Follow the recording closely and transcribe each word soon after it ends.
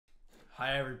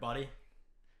Hi everybody,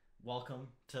 welcome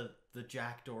to the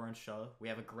Jack Doran show. We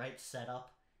have a great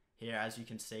setup here, as you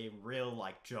can see, real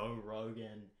like Joe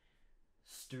Rogan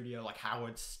studio, like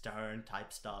Howard Stern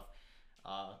type stuff.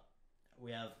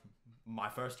 We have my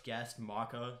first guest,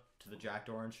 Marco, to the Jack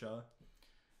Doran show.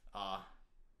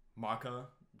 Marco,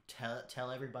 tell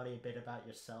everybody a bit about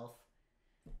yourself.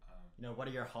 What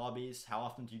are your hobbies? How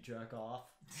often do you jerk off?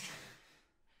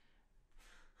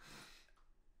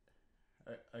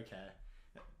 Okay.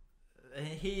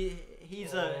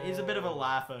 He's a bit of a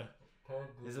laugher.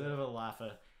 He's a bit of a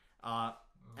laugher.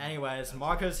 Anyways,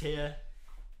 Marco's here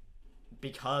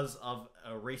because of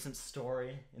a recent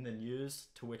story in the news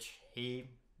to which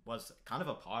he was kind of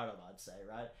a part of, I'd say,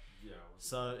 right? Yeah.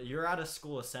 So you're at a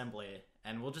school assembly,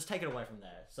 and we'll just take it away from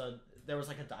there. So there was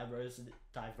like a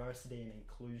diversity and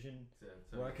inclusion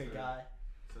worker guy.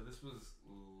 So this was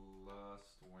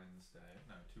last Wednesday,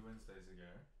 no, 2 Wednesdays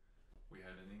ago. We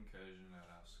had an incursion at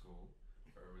our school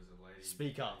where it was a lady.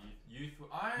 Speak up. You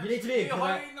need to be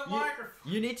holding the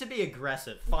microphone. You need to be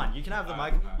aggressive. Fine, you can have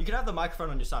the You can have the microphone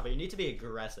on your side, but you need to be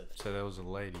aggressive. So there was a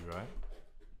lady, right?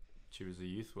 She was a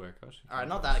youth worker. All right,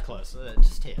 not that close.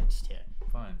 Just here.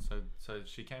 Fine. So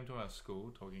she came to our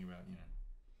school talking about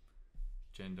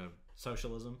gender,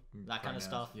 socialism, that kind of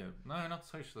stuff. Yeah. No, not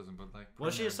socialism, but like.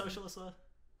 Was she a socialist though?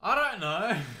 I don't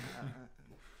know.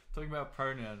 Talking about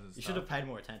pronouns and stuff. You should have paid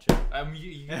more attention.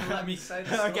 You gonna let me say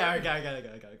this? Okay.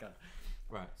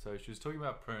 Right, so she was talking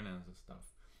about pronouns and stuff.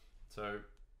 So,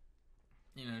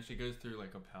 she goes through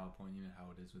like a PowerPoint,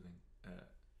 how it is with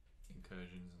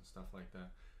incursions and stuff like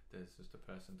that. There's just a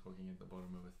person talking at the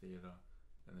bottom of a theatre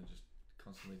and they're just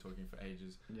constantly talking for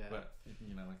ages. Yeah. But, like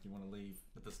you want to leave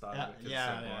at the start of it.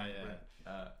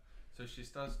 Yeah. So she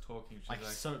starts talking. She's like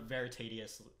so very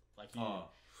tedious. Like you. Oh.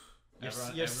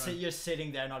 You're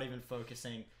sitting there not even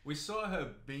focusing. We saw her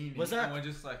beaming and we're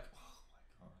just like,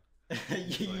 oh my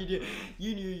god.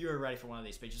 You knew you were ready for one of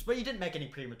these speeches, but you didn't make any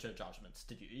premature judgments,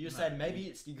 did you? You said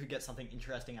maybe you could get something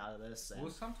interesting out of this. Well,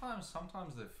 sometimes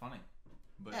they're funny.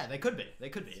 But yeah, they could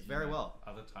be very well.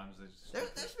 Other times they just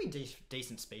there's been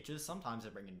decent speeches. Sometimes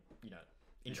they bring in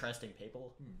interesting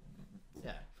people.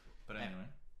 Yeah. But anyway,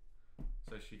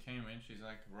 so she came in. She's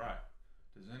like, right.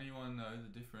 Does anyone know the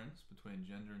difference between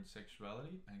gender and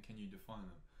sexuality, and can you define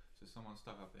them? So someone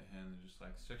stuck up their hand and just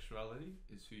like, sexuality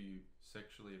is who you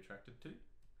sexually attracted to.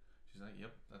 She's like,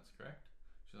 yep, that's correct.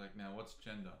 She's like, now what's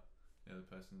gender? The other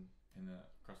person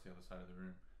across the other side of the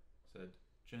room said,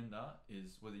 gender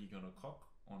is whether you got a cock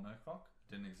or no cock.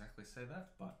 Didn't exactly say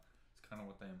that, but it's kind of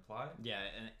what they implied. Yeah,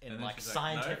 in like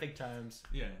scientific terms.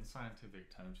 Yeah, in scientific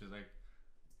terms.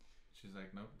 She's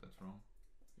like, nope, that's wrong.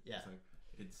 Yeah. It's like,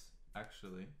 it's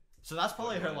actually. So that's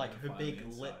probably her big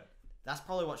lit. That's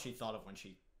probably what she thought of when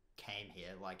she came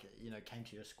here, came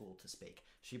to your school to speak.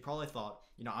 She probably thought,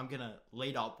 I'm gonna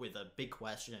lead up with a big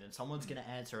question and someone's gonna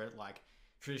answer it like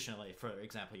traditionally. For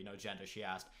example, gender. She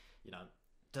asked,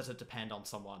 does it depend on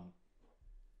someone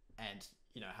and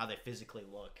how they physically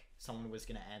look? Someone was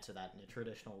gonna answer that in a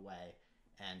traditional way,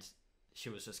 and she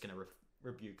was just gonna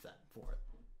rebuke them for it.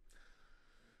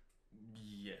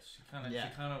 Yes, she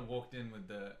kind of walked in with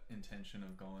the intention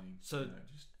of going. So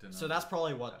that's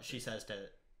probably what she says to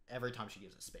every time she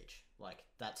gives a speech, like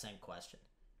that same question.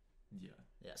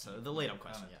 Yeah. So the lead-up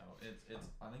question. Yeah. It's.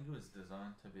 I think it was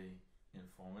designed to be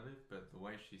informative, but the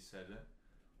way she said it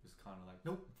was kind of like,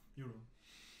 nope, you're wrong.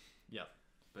 Yeah.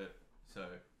 But so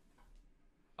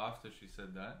after she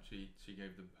said that, she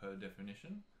gave her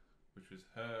definition, which was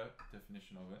her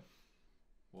definition of it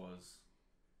was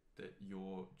that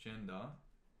your gender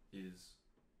is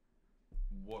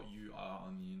what you are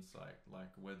on the inside,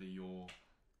 like whether you're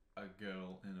a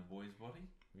girl in a boy's body,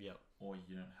 or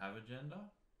you don't have a gender,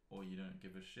 or you don't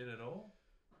give a shit at all,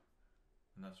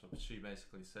 and that's what she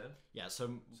basically said. Yeah,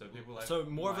 so people like,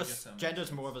 more of a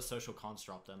gender's more of a social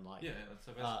construct than like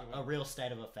a real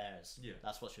state of affairs. Yeah,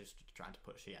 that's what she was trying to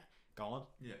push. Yeah, go on.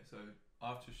 Yeah, so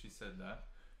after she said that,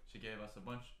 she gave us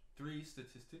 3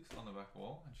 statistics on the back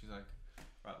wall, and she's like,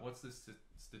 right, what's this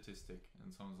statistic?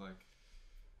 And someone's like,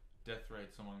 death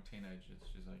rates among teenagers.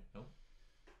 She's like, nope.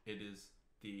 It is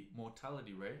the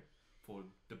mortality rate for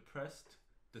depressed,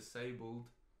 disabled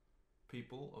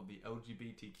people of the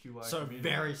LGBTQI community.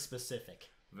 Very specific.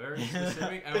 Very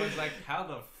specific. And I was like, how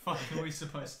the fuck are we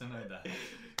supposed to know that?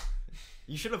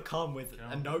 You should have come with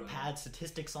a notepad,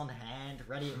 statistics on hand,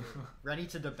 ready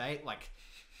to debate, like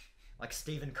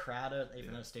Steven Crowder,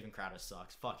 even though Steven Crowder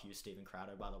sucks. Fuck you, Steven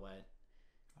Crowder, by the way.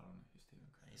 I don't know who Steven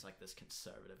Crowder is. He's like this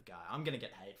conservative guy. I'm gonna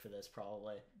get hate for this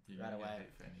probably right away.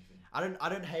 Hate for anything.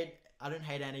 I don't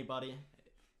hate anybody.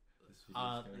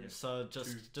 So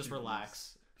just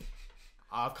relax.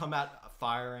 I've come out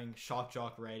firing shock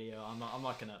jock radio. I'm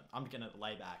gonna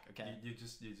lay back. Okay. You're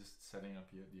just setting up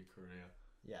your career.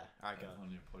 Yeah. All right, go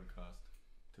on your podcast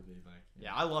to be like.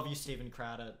 Yeah, I love you, Stephen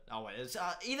Crowder. Oh wait, it's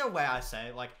either way I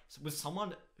say, like, with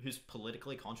someone who's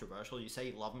politically controversial, you say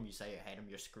you love him, you say you hate him,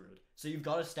 you're screwed. So you've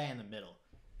got to stay in the middle.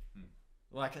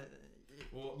 Like,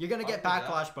 you're gonna get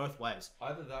backlash both ways.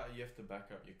 Either that, or you have to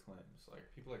back up your claims. Like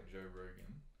people like Joe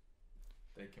Rogan,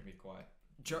 they can be quite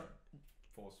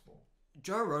forceful.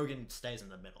 Joe Rogan stays in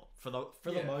the middle for the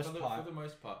most part. For the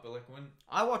most part, but like when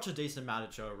I watch a decent amount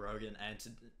of Joe Rogan, and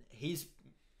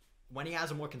when he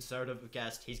has a more conservative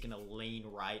guest, he's gonna lean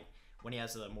right. When he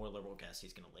has a more liberal guest,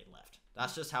 he's gonna lean left.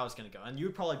 That's just how it's gonna go. And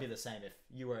you'd probably be the same if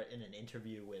you were in an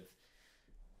interview with,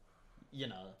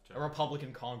 a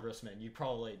Republican congressman. You'd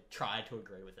probably try to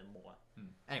agree with him more.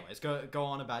 Anyways, go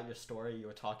on about your story. You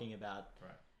were talking about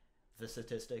the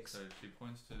statistics. So she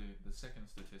points to the second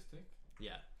statistic.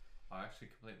 Yeah. I actually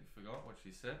completely forgot what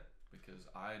she said because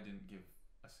I didn't give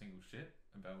a single shit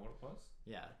about what it was.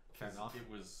 Yeah, fair enough. It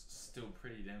was still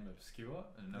pretty damn obscure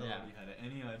and nobody had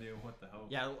any idea what the hell.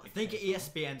 Yeah, think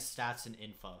ESPN stats and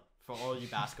info for all you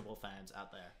basketball fans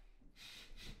out there.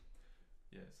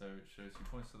 Yeah, so she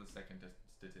points to the second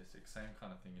statistic, same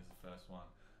kind of thing as the first one.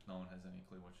 No one has any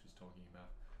clue what she's talking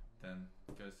about. Then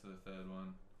goes to the third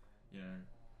one,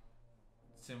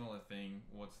 similar thing.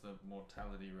 What's the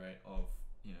mortality rate of,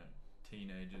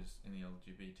 teenagers in the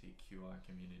LGBTQI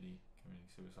community committing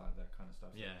suicide, that kind of stuff.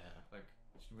 Yeah. Like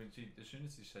as soon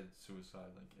as she said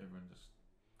suicide, like everyone just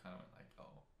kind of went like,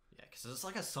 oh. Yeah, because it's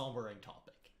like a sombering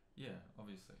topic. Yeah,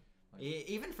 obviously. Like,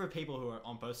 even for people who are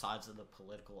on both sides of the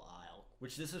political aisle,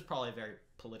 which this is probably a very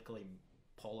politically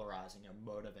polarizing and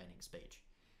motivating speech.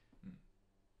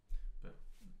 But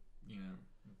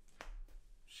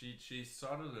she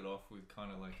started it off with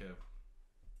kind of like a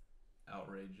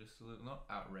not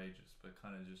outrageous, but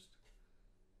kind of just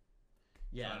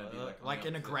like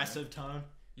an aggressive tone.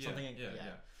 Yeah,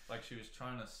 like she was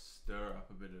trying to stir up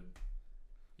a bit of,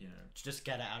 just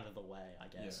get it out of the way, I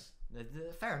guess. Yeah.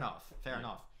 Fair enough.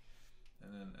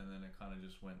 And then it kind of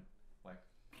just went like.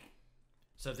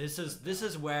 So this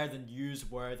is where the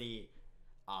newsworthy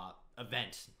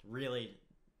event really,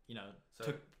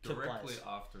 took directly place.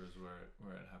 after is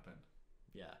where it happened.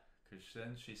 Yeah. Because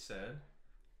then she said,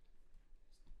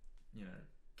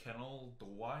 can all the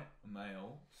white,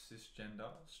 male, cisgender,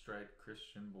 straight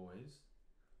Christian boys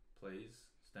please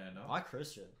stand up? Why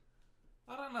Christian?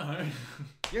 I don't know.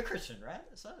 You're Christian, right?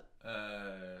 Is that?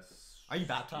 Are you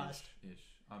baptized? Ish.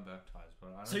 I'm baptized, but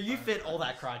I don't. So you fit all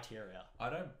that criteria. I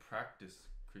don't practice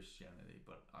Christianity,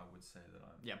 but I would say that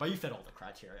I'm. Yeah, but you fit all the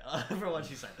criteria for what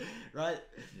you said, right?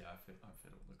 Yeah, I fit all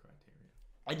the criteria.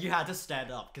 And you had to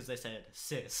stand up because they said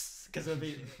cis, because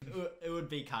it would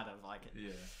be kind of like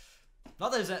yeah.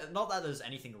 Not that there's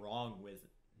anything wrong with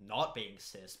not being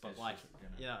cis, but it's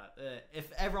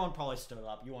if everyone probably stood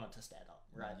up, you wanted to stand up,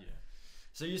 right? Yeah.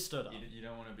 So you stood up. You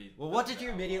don't want to be. Well, what did you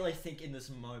immediately think in this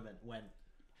moment when?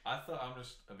 I thought I'm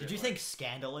just. A bit did you think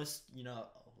scandalous?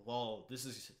 Whoa, this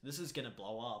is gonna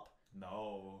blow up.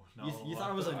 No. You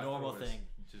thought it was a normal thing.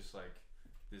 Just like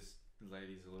this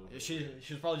lady's a little.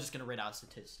 She was probably just gonna read out a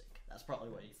statistic. That's probably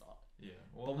what you thought. Yeah.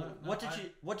 Well, but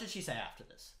what did she say after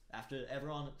this? After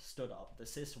everyone stood up, the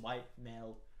cis white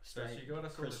male straight. So she got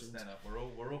us all to Christians. stand up. We're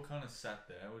all kind of sat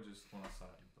there. We're just on our side,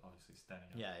 obviously standing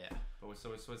up. Yeah. But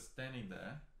we're standing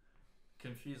there,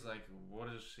 confused. Like,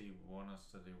 what does she want us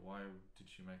to do? Why did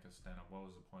she make us stand up? What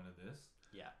was the point of this?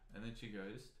 Yeah. And then she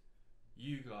goes,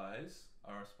 "You guys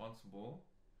are responsible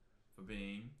for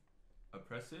being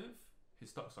oppressive,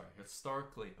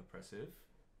 historically oppressive,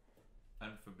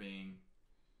 and for being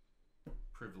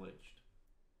privileged."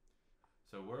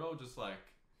 So we're all just like,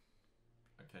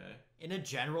 okay. In a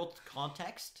general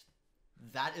context,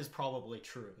 that is probably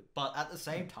true. But at the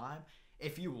same time,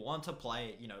 if you want to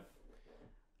play,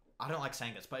 I don't like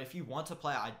saying this, but if you want to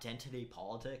play identity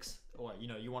politics, or,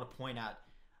 you want to point out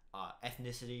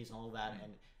ethnicities and all that,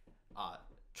 and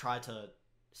try to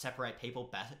separate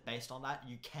people based on that,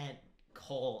 you can't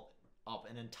call up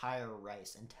an entire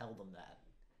race and tell them that.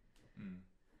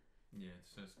 Yeah,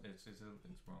 it's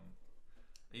wrong.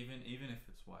 Even if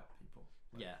it's white people.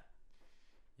 Like,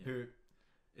 Who?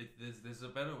 There's a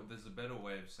better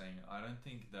way of saying it. I don't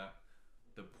think that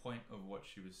the point of what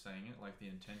she was saying it, like the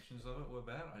intentions of it, were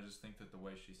bad. I just think that the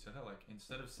way she said it, like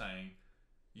instead of saying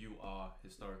you are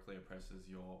historically oppressors,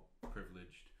 you're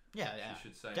privileged. Yeah. She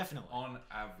should say definitely. On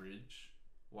average,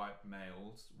 white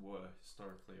males were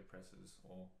historically oppressors,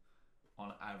 or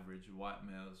on average, white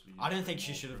males were. I don't think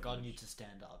she should have gotten you to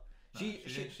stand up. No,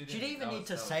 she didn't even need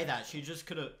to say that. She just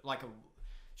could have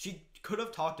she could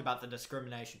have talked about the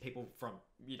discrimination people from,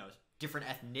 different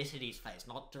ethnicities face,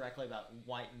 not directly about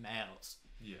white males.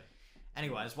 Yeah.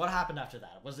 Anyways, what happened after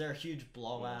that? Was there a huge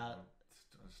blowout?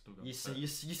 You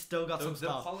still got some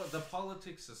stuff. The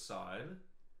politics aside,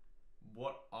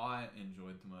 what I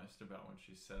enjoyed the most about when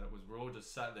she said it was we're all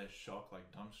just sat there shocked,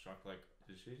 like dumbstruck, like,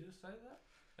 did she just say that?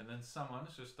 And then someone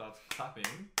just starts clapping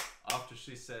after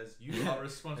she says, you are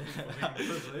responsible for being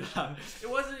privileged. It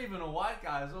wasn't even a white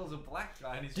guy, as well as a black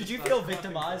guy. And Did you feel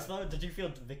victimized, though? Did you feel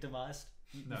victimized?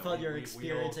 No, you thought you were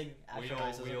experiencing actual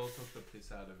racism? We all took the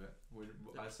piss out of it.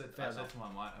 I said to my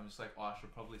mind, I'm just like, I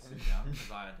should probably sit down because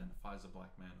I identify as a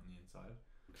black man on the inside.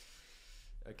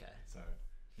 Okay. So,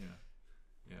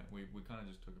 yeah, we kind of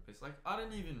just took a piss. Like, I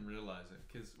didn't even realize it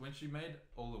because when she made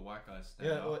all the white guys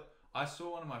stand up, I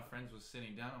saw one of my friends was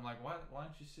sitting down. I'm like, why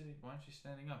aren't you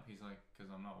standing up? He's like,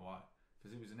 because I'm not white.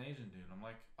 Because he was an Asian dude. I'm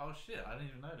like, oh shit, I didn't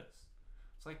even notice.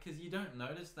 It's like, because you don't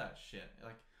notice that shit.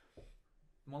 Like,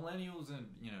 millennials and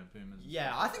boomers.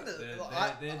 Yeah, I think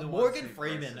they're the Morgan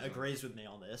Freeman agrees with me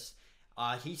on this.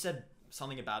 He said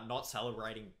something about not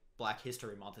celebrating Black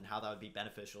History Month and how that would be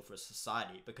beneficial for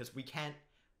society because we can't.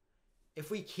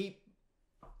 If we keep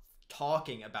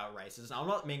talking about racism, I'm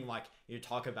not meaning like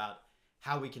talk about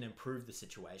how we can improve the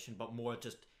situation, but more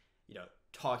just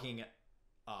talking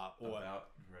about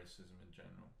racism in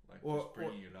general, like just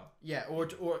bringing it up. Yeah, or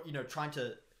trying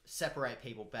to separate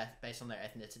people based on their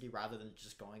ethnicity rather than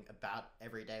just going about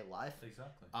everyday life.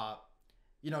 Exactly.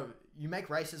 You make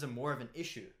racism more of an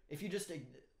issue if you just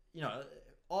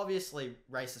obviously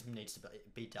racism needs to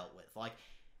be dealt with. Like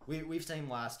we've seen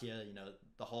last year,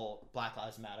 the whole Black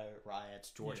Lives Matter riots,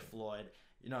 George Floyd.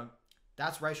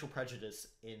 That's racial prejudice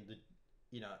in the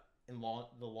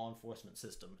the law enforcement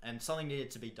system, and something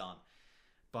needed to be done.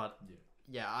 But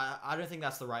I don't think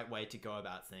that's the right way to go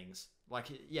about things. Like,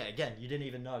 again, you didn't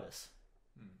even notice.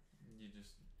 You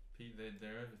just they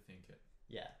overthink it.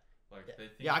 Yeah. Like they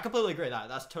think. Yeah, I completely agree.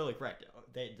 That's totally correct.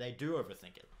 They do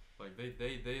overthink it. Like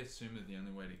they assume that the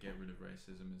only way to get rid of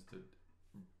racism is to,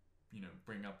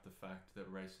 bring up the fact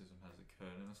that racism has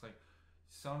occurred, and it's like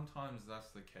sometimes that's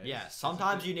the case. Yeah,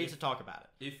 sometimes you need to talk about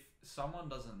it. If someone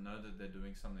doesn't know that they're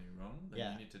doing something wrong,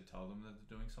 then you need to tell them that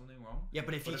they're doing something wrong. Yeah,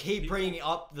 but if you keep bringing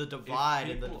up the divide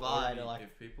and the divide,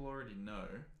 if people already know,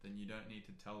 then you don't need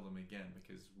to tell them again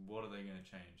because what are they going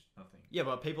to change? Nothing. Yeah,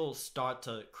 but people start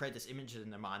to create this image in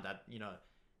their mind that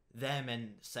them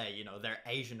and say their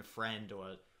Asian friend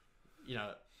or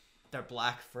their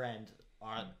black friend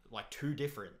are like too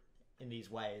different in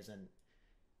these ways, and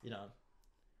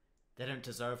they don't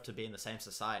deserve to be in the same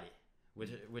society,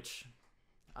 which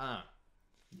I don't know.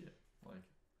 Yeah, like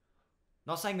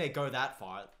not saying they go that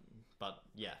far, but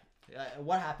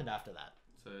what happened after that?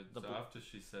 So after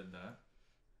she said that,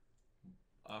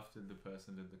 after the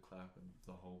person did the clap and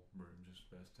the whole room just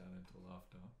burst out into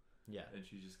laughter. Yeah. And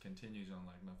she just continues on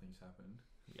like nothing's happened.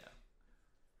 Yeah.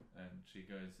 And she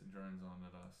drones on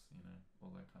at us,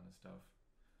 all that kind of stuff.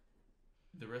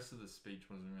 The rest of the speech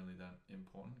wasn't really that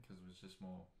important because it was just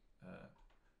more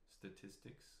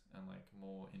statistics and like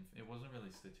more. It wasn't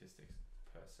really statistics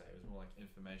per se. It was more like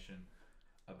information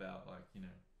about like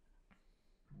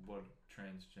what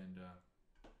transgender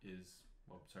is.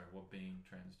 What being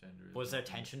transgender is. Was there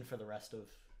tension for the rest of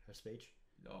her speech?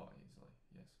 Oh, easily,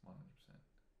 yes, 100%.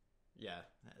 Yeah.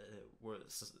 Were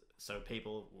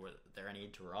there any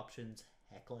interruptions,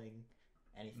 heckling,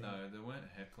 anything? No, there weren't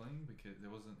heckling because there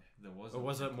wasn't. Or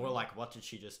was it more like, what did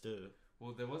she just do?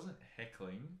 Well, there wasn't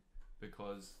heckling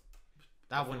because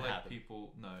that wouldn't happen.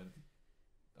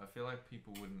 I feel like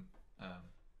people wouldn't.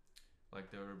 Like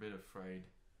they were a bit afraid.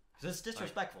 Because it's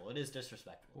disrespectful. It is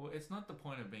disrespectful. Well, it's not the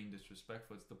point of being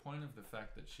disrespectful. It's the point of the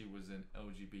fact that she was an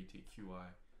LGBTQI,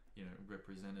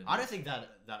 representative. I don't think that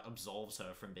absolves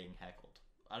her from being heckled.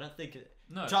 I don't think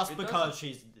because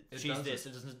she's this,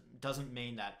 it doesn't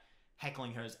mean that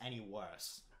heckling her is any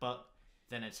worse. But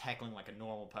then it's heckling like a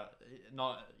normal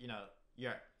not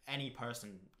you're any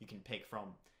person you can pick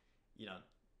from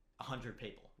 100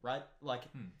 people, right? Like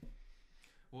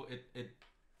well, it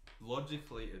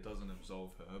logically it doesn't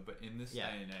absolve her, but in this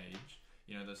day and age,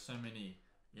 there's so many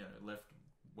left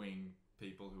wing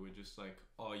people who are just like,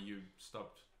 oh, you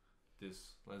stopped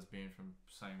this lesbian from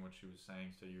saying what she was saying,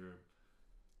 so you're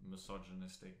a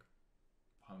misogynistic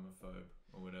homophobe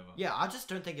or whatever. Yeah, I just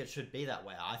don't think it should be that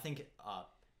way. I think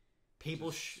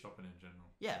people stop it in general.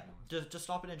 Yeah, just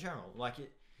stop it in general. Like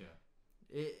it. Yeah.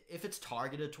 If it's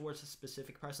targeted towards a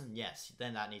specific person, yes,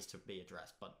 then that needs to be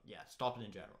addressed. But stop it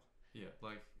in general. Yeah,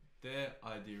 like their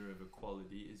idea of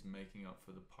equality is making up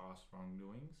for the past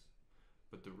wrongdoings,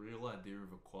 but the real idea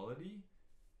of equality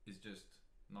is just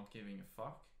not giving a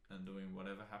fuck and doing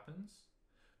whatever happens,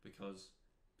 because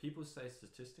people say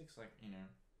statistics like, you know,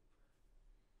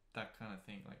 that kind of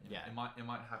thing, like, you know, it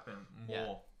might happen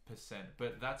more percent,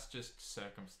 but that's just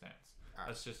circumstance. Right.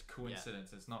 That's just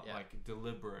coincidence. It's not like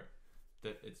deliberate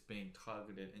that it's being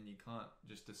targeted, and you can't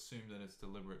just assume that it's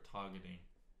deliberate targeting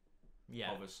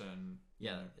of a certain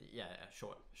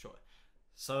sure.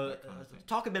 So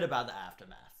talk a bit about the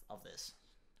aftermath of this.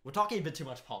 We're talking a bit too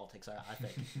much politics, I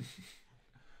think.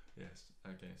 Yes.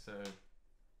 Okay. So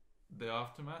the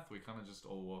aftermath, we kind of just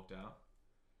all walked out.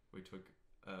 We took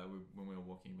when we were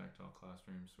walking back to our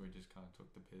classrooms, we just kind of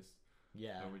took the piss.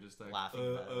 Yeah. So we're just like, laughing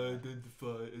about it.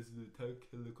 identify as an attack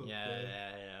helicopter.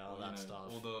 Yeah, all that stuff.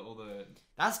 All the.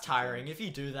 That's tiring. If you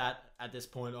do that at this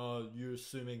point, you're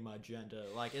assuming my gender.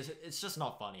 Like, it's just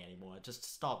not funny anymore. Just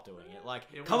stop doing it.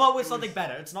 Like, come up with something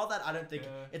better. It's not that I don't think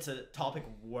it's a topic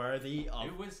worthy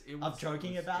of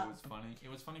joking about. It was funny.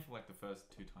 It was funny for like the first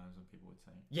 2 times when people would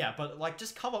say. Yeah, but like,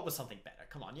 just come up with something better.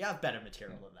 Come on, you have better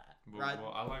material than that, right?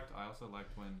 Well, I also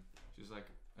liked when she was like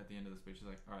at the end of the speech, she's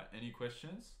like, "All right, any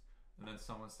questions?" And then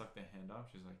someone stuck their hand up.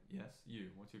 She's like, "Yes, you.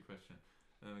 What's your question?"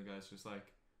 And then the guy's just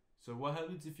like, "So what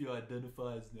happens if you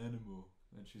identify as an animal?"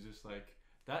 And she's just like,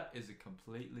 "That is a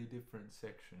completely different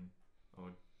section or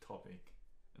topic."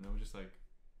 And then we're just like,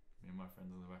 me and my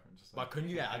friends in the background just like. But couldn't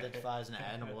you identify as an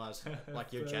animal as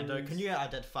like your gender? Couldn't you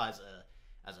identify as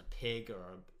a pig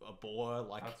or a boar?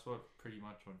 Like that's pretty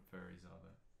much what furries are,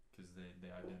 though, because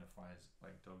they identify as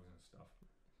like dogs and stuff.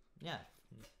 Yeah,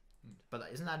 but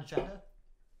isn't that a gender?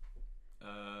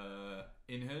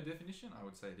 In her definition, I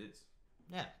would say it is.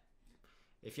 Yeah,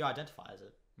 if you identify as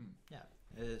it,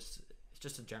 it's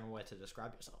just a general way to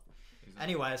describe yourself. Exactly.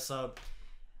 Anyway, so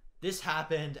this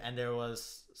happened, and there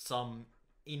was some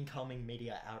incoming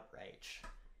media outrage.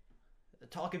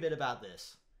 Talk a bit about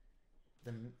this.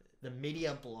 The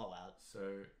media blowout.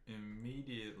 So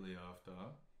immediately after,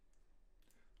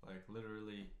 like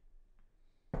literally,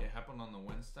 it happened on the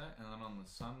Wednesday, and then on the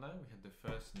Sunday we had the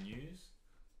first news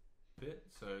bit.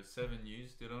 So 7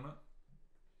 News did it on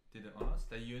us.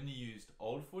 They only used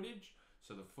old footage,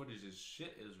 so the footage is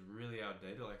shit. It was really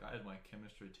outdated. Like, I had my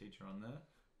chemistry teacher on there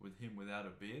with him without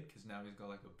a beard, because now he's got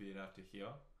like a beard after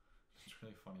here. It's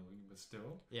really funny looking, but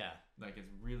still, like, it's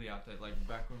really outdated. Like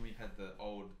back when we had the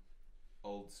old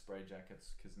spray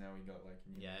jackets, because now we got like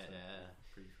new ones,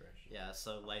 pretty fresh. Yeah,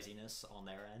 so laziness on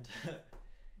their end.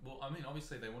 Well, I mean,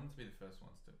 obviously they wanted to be the first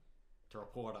ones to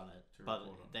report on it, but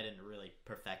they didn't really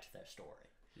perfect their story.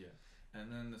 Yeah. And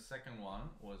then the second one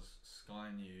was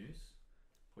Sky News,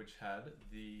 which had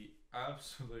the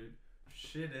absolute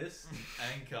shittest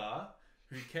anchor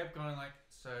who kept going like,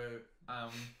 so,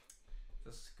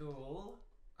 the school,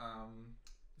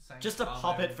 saying just a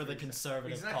puppet for the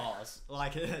conservative cause.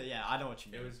 Like, yeah, I know what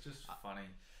you mean. It was just funny.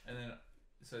 And then,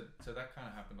 so that kind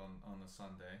of happened on the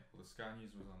Sunday. Well, the Sky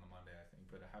News was on the Monday, I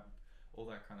think, but it happened. All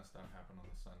that kind of stuff happened on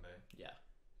the Sunday. Yeah.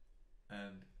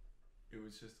 And it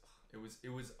was just, it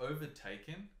was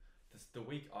overtaken. The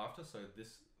week after, so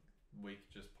this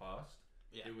week just passed,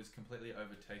 it was completely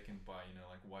overtaken by, you know,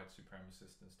 like white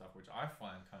supremacists and stuff, which I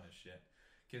find kind of shit.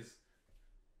 Because,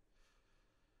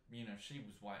 you know, she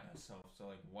was white herself,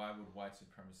 so like, why would white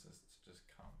supremacists just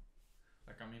come?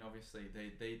 Like, I mean, obviously,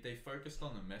 they focused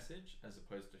on the message as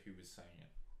opposed to who was saying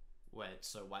it. Wait,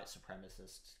 so white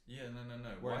supremacists? Yeah,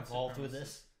 no. Were involved with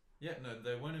this? Yeah, no,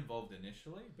 they weren't involved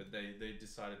initially, but they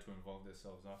decided to involve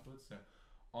themselves afterwards. So,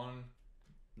 on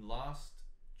last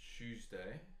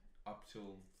Tuesday up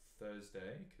till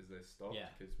Thursday, because they stopped,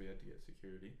 because we had to get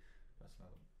security. That's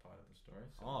another part of the story.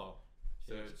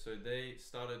 So, so they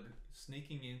started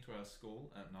sneaking into our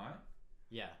school at night.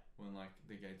 Yeah. When like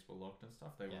the gates were locked and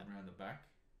stuff, they went around the back.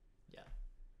 Yeah.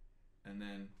 And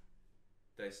then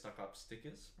they stuck up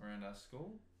stickers around our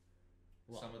school.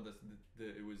 What? Some of the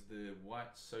it was the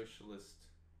White Socialist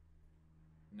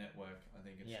Network, I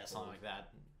think it's called. Something like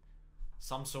that.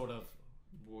 Some sort of.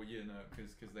 Well, yeah, no,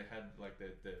 because they had like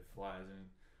their flyers, and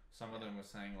some of them were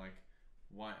saying like,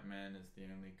 white man is the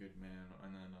only good man,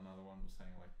 and then another one was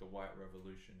saying like the white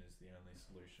revolution is the only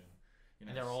solution. You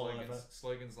know, and they're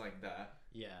slogans like that.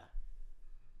 Yeah.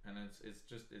 And it's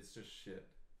just shit.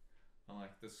 And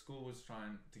like the school was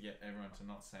trying to get everyone to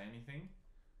not say anything,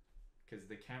 because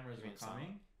the cameras were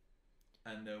coming,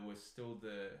 and there was still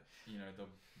the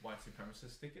white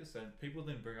supremacist stickers. So people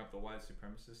didn't bring up the white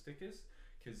supremacist stickers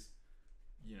because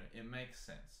it makes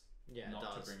sense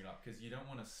not to bring it up, because you don't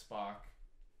want to spark.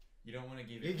 You don't want to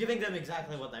give. You're giving them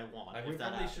exactly what they want. Like, we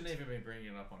probably shouldn't even be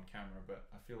bringing it up on camera, but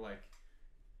I feel like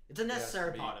it's a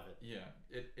necessary part of it. Yeah,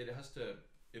 it has to.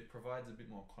 It provides a bit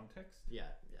more context. Yeah.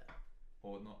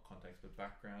 Or not context, but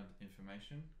background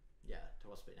information Yeah, to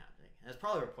what's been happening. And it's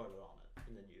probably reported on it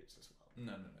in the news as well.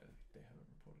 No, they haven't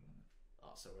reported on it.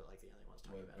 Oh, so we're like the only ones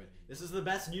talking about it. Wait. This is the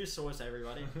best news source,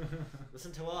 everybody.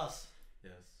 Listen to us.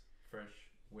 Yes, fresh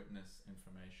witness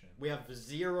information. We have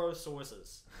 0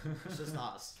 sources. It's just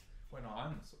us. Well, no,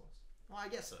 I'm the source. Well, I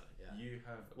guess so. Yeah. You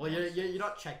have. Well, you're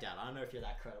not checked out. I don't know if you're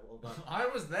that credible, but I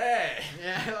was there.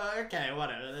 yeah. Okay,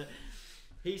 whatever.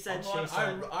 He said. She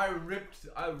said. I ripped.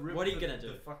 What are you gonna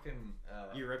do? The fucking.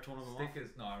 You ripped one of them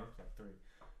stickers. Off? No, I ripped like 3.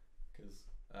 Because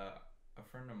a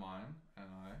friend of mine and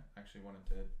I actually wanted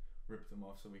to rip them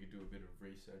off so we could do a bit of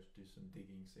research, do some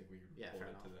digging, see if we could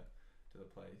report it to the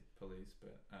police.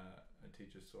 But a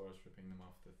teacher saw us ripping them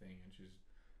off the thing, and she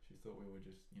thought we were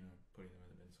just putting them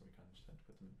in the bin, so we kind of just had to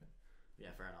put them in the bin.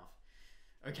 Yeah, fair enough.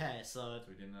 Okay, so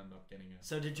we didn't end up getting it.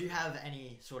 So did you have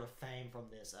any sort of fame from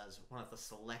this as one of the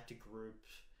select groups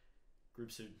who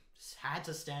had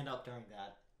to stand up during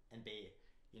that and be,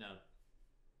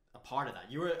 a part of that?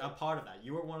 You were a part of that.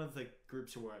 You were one of the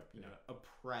groups who were,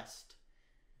 oppressed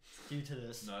due to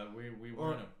this. No, we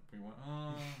weren't.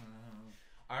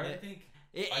 I don't think.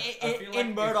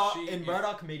 In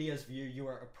Murdoch Media's view, you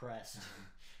were oppressed.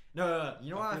 No.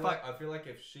 You know what I feel like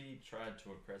if she tried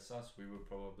to oppress us, we would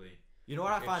probably. You know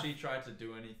what I find? If she tried to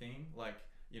do anything, like,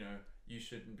 you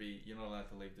shouldn't be. You're not allowed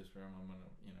to leave this room. I'm gonna,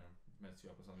 mess you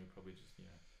up or something. We'd probably just,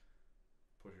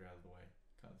 push her out of the way,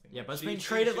 kind of thing. Yeah, but it's being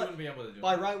treated like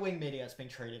by right-wing media. It's being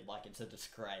treated like it's a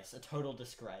disgrace, a total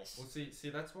disgrace. Well, see,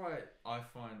 that's why I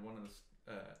find one of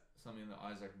the something that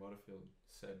Isaac Butterfield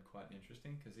said quite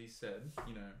interesting, because he said,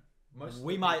 most of the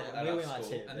people at our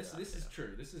school, and this is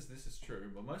true. This is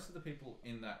true. But most of the people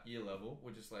in that year level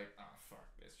were just like, fuck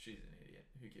this. She's an idiot.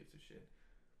 Who gives a shit?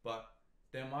 But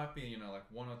there might be, like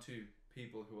 1 or 2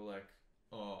 people who are like,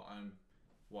 oh, I'm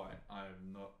white.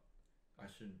 I'm not. I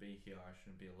shouldn't be here. I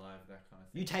shouldn't be alive. That kind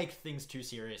of thing. You take things too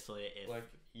seriously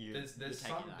if there's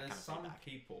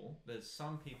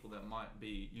some people that might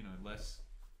be less.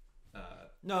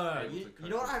 No. You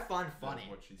know what I find funny?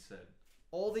 What she said.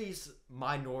 All these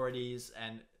minorities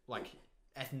and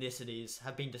ethnicities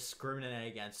have been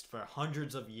discriminated against for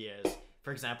hundreds of years.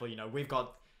 For example, we've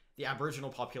got the Aboriginal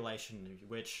population,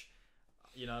 which,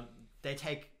 they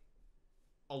take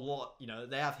a lot,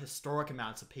 they have historic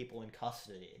amounts of people in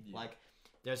custody. Yeah. Like,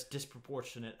 there's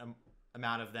disproportionate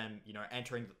amount of them,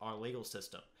 entering our legal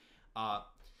system.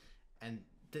 And,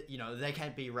 they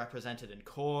can't be represented in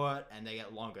court, and they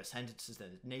get longer sentences than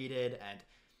is needed, and,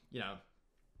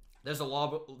 there's a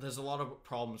lot of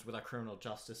problems with our criminal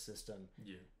justice system.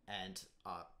 Yeah. And,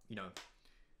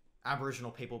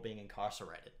 Aboriginal people being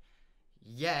incarcerated.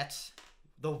 Yet,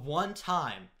 the one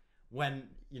time when,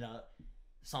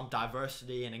 some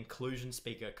diversity and inclusion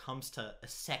speaker comes to a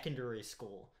secondary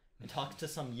school and talks to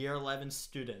some year 11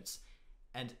 students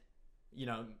and,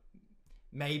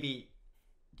 maybe,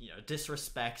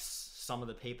 disrespects some of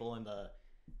the people in the,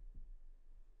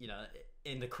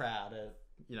 in the crowd,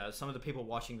 some of the people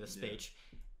watching the speech,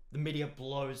 the media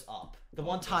blows up. The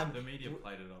one time... The media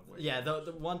played it up. Yeah,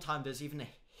 the one time there's even a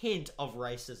hint of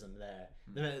racism there.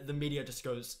 The media just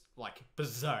goes,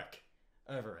 berserk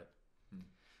over it.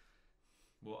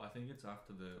 Well, I think it's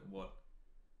after what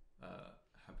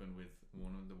happened with the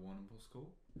Warrnambool school,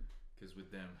 because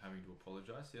with them having to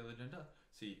apologise to the other gender.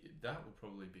 See, that would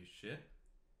probably be shit.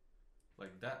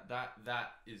 Like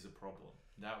that is a problem.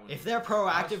 That would if they're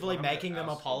proactively making them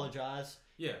apologise.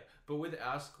 Yeah, but with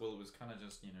our school, it was kind of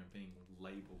just being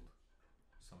labelled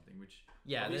something, which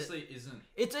obviously isn't.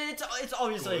 It's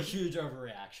obviously a huge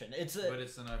overreaction. But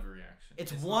it's an overreaction.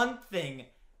 It's one thing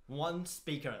one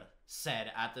speaker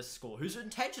said at this school whose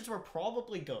intentions were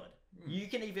probably good. You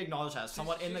can even acknowledge that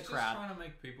someone in the crowd. She's trying to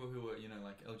make people who are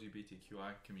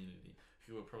LGBTQI community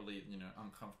who are probably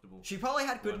uncomfortable. She probably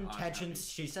had good intentions.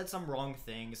 Unhappy. She said some wrong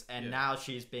things, and now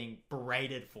she's being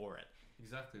berated for it.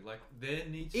 Exactly. Like there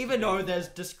needs even though there's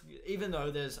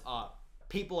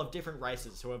people of different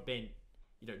races who have been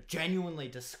genuinely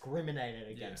discriminated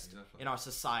against in our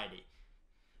society.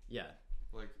 Yeah.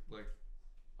 Like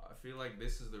I feel like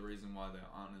this is the reason why there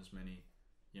aren't as many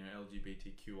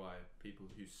LGBTQI people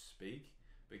who speak,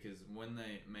 because when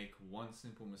they make one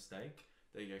simple mistake,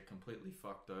 they get completely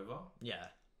fucked over. Yeah.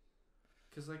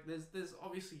 Because there's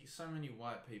obviously so many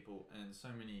white people and so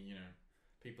many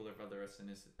people of other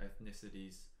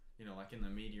ethnicities like in the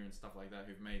media and stuff like that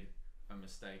who've made a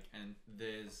mistake, and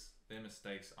their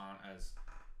mistakes aren't as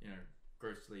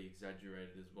grossly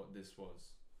exaggerated as what this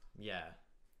was. Yeah.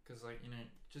 Because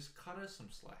just cut her some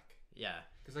slack. Yeah.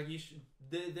 Because you should.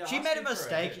 She made a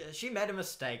mistake. She made a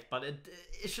mistake, but it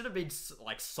should have been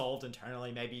solved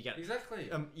internally. Maybe you get exactly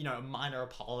a minor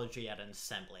apology at an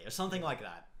assembly or something like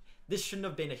that. this shouldn't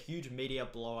have been a huge media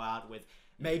blowout with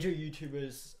major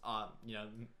YouTubers,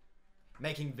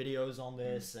 making videos on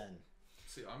this. And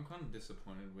see, I'm kind of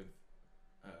disappointed with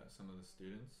some of the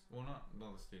students. Well,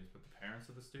 not the students, but the parents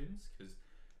of the students, because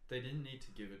they didn't need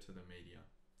to give it to the media.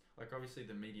 Like, obviously,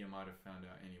 the media might have found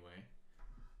out anyway.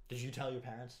 Did you tell your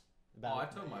parents about I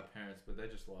told my parents, but they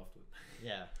just laughed with me.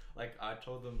 Yeah. Like, I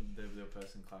told them the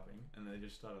person clapping, and they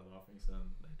just started laughing, so then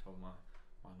they told my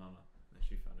nana, and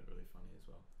she found it really funny as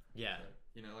well. Yeah. So,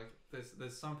 you know, like,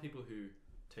 there's some people who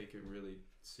take it really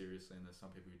seriously, and there's some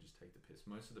people who just take the piss.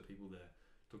 Most of the people there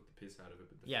took the piss out of it.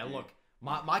 But look,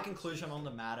 my conclusion on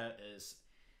the matter is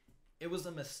it was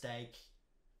a mistake,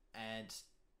 and,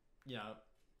 you know,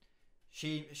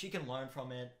 she can learn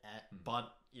from it,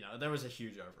 but, you know, there was a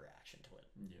huge overreaction to it.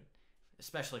 Yeah.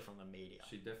 Especially from the media.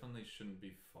 She definitely shouldn't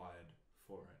be fired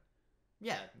for it.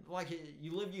 Yeah, like,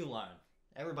 you live, you learn.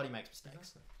 Everybody makes mistakes.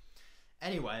 Exactly.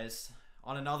 Anyways,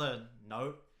 on another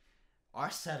note,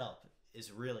 our setup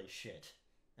is really shit.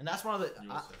 And that's one of the...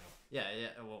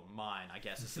 well, mine, I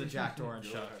guess. It's the Jack Doran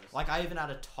show. Like, I even had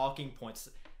a talking points...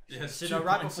 Yeah,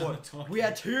 right before, we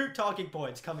had 2 talking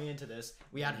points coming into this.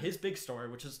 We had his big story,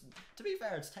 which is, to be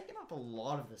fair, it's taken up a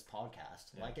lot of this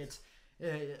podcast. Yeah. Like, it's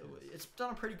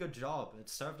done a pretty good job.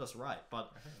 It's served us right.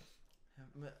 But,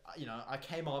 you know, I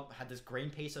came up, had this green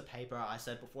piece of paper. I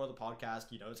said before the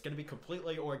podcast, you know, it's going to be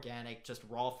completely organic, just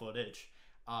raw footage.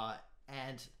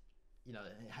 And, you know,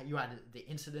 you had the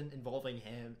incident involving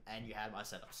him, and you had my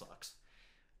setup sucks.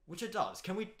 Which it does.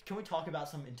 Can we talk about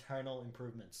some internal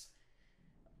improvements?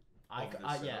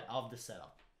 Of the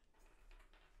setup.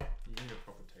 You need a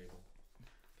proper table.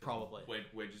 Probably.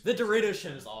 We're just the Dorito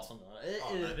shit is awesome though.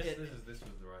 This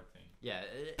was the right thing. Yeah,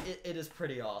 it is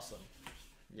pretty awesome.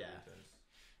 Yeah.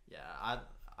 Yeah,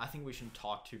 I think we shouldn't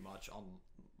talk too much on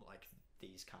like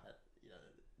these kind of, you know,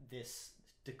 this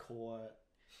decor,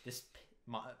 this,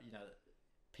 you know,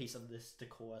 piece of this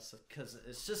decor, because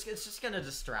it's just gonna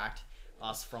distract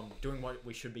us from doing what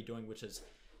we should be doing, which is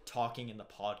talking in the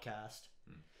podcast.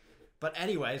 But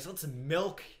anyways, let's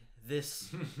milk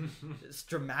this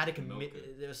dramatic.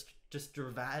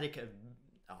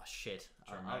 Oh shit!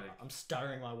 I'm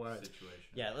stuttering my words.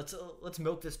 Situation. Yeah, let's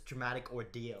milk this dramatic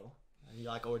ordeal. And you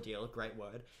like ordeal? Great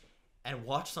word. And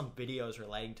watch some videos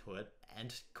relating to it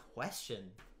and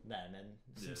question them and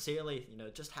sincerely, you know,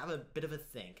 just have a bit of a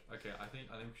think. Okay, I think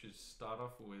we should start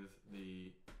off with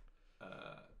the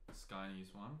Sky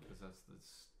News one, because that's the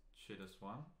shittest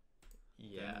one.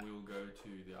 Yeah. Then we'll go to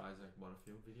the Isaac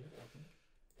Butterfield video, I think.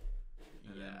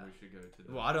 And then we should go to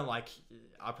the... Well,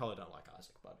 I probably don't like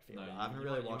Isaac Butterfield. No, I haven't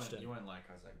really watched it. You won't like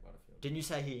Isaac Butterfield. Didn't you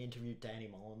say he interviewed Danny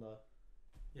Mullen though?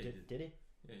 Yeah, did he?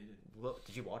 Yeah, he did. Well,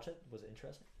 did you watch it? Was it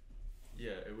interesting?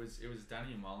 Yeah, it was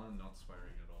Danny Mullen not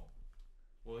swearing at all.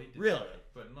 Well, he did really,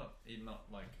 swear, but not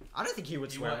like... I don't think he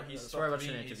would swear. He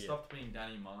stopped being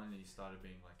Danny Mullen and he started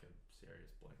being like a serious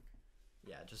bloke.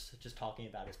 Yeah, just talking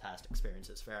about his past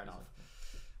experiences. Fair enough.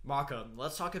 Marco,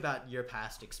 let's talk about your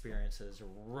past experiences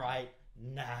right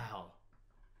now.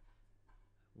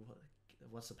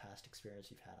 What's the past experience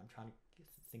you've had? I'm trying to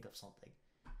think of something.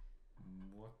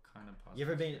 What kind of past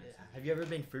Have you ever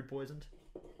been food poisoned?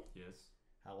 Yes.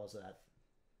 How was that?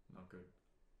 Not good.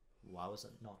 Why was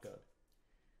it not good?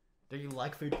 Do you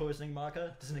like food poisoning,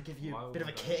 Marco? Doesn't it give you a bit of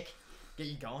a kick? Get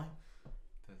you going?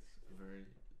 That's very...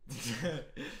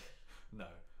 No,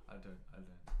 I don't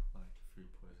like food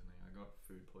poisoning. I got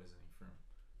food poisoning from...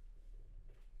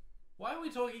 Why are we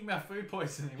talking about food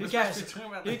poisoning? Who cares?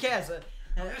 Who cares?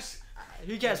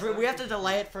 Who cares? We have to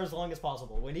delay it for as long as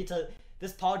possible.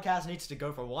 This podcast needs to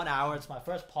go for 1 hour. It's my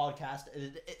first podcast.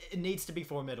 It needs to be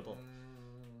formidable.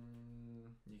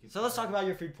 So let's talk about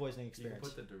your food poisoning experience. You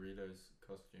can put the Doritos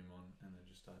costume on and then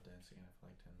just start dancing in it for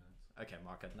like 10 minutes. Okay,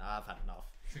 Marco. Nah, I've had enough.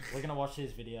 We're gonna watch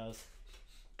these videos.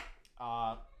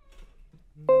 I'll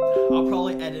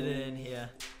probably edit it in here.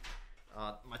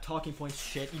 My talking points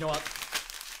shit. You know what?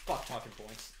 Fuck talking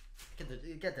points.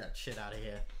 Get that shit out of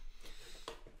here.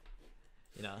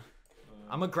 You know,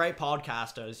 I'm a great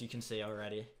podcaster, as you can see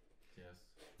already. Yes.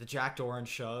 The Jack Doran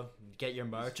Show. Get your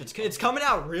merch. It's coming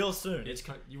out real soon.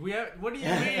 What do you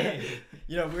mean?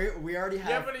 You know, we already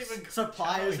have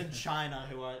suppliers in China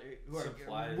who are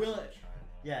suppliers willing.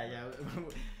 Yeah.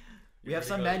 We have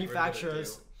some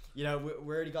manufacturers. You know, we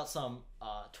already got some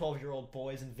 12-year-old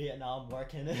boys in Vietnam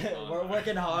working. We're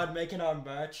working hard making our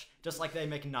merch, just like they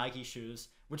make Nike shoes,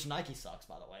 which Nike sucks,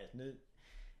 by the way.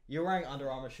 You're wearing Under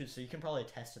Armour shoes, so you can probably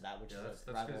attest to that. Which that's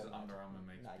because Under Armour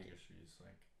makes bigger shoes,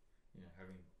 like, you know,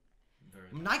 having very.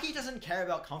 Nike doesn't care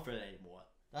about comfort anymore.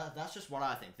 That's just what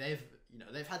I think.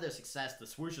 They've had their success. The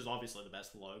swoosh is obviously the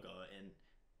best logo in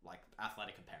like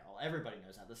athletic apparel. Everybody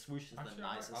knows that the swoosh is the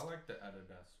nicest. I like the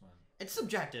Adidas one. It's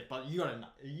subjective, but you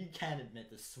can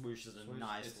admit the swoosh is a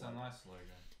nice. It's a nice logo.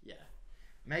 Yeah,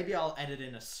 maybe I'll edit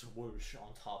in a swoosh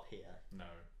on top here. No,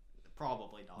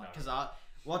 probably not, because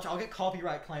I'll get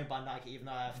copyright claimed by Nike, even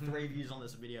though I have 3 views on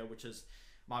this video, which is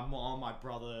my mom, my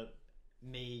brother,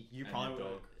 me. You and probably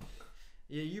dog.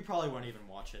 Yeah, you probably won't even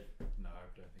watch it. No, I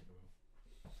don't think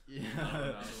I will.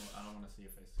 Yeah, I don't want to see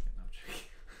your face again. No, I'm joking.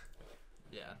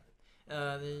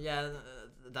 Yeah,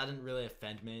 that didn't really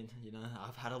offend me. You know,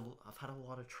 I've had a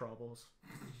lot of troubles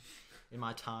in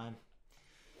my time.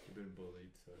 You've been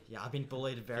bullied, so yeah, I've been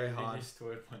bullied very hard.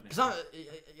 Because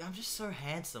I'm just so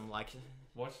handsome. Like,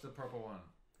 watch the proper one.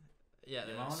 Yeah.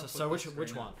 So which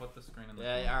one? Put the screen on the.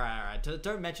 Yeah. All right.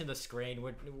 Don't mention the screen.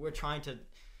 We're trying to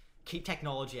keep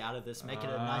technology out of this. Make it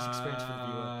a nice experience for the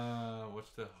viewer.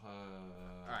 Watch the.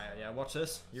 All right. Yeah. Watch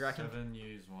this. You reckon? 7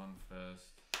 News one first.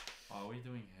 Oh, are we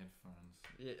doing headphones?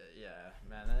 Yeah,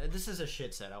 man. This is a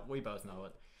shit setup. We both know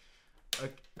it.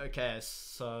 Okay,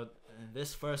 so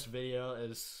this first video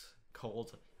is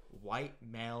called "White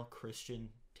Male Christian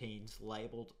Teens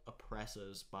Labeled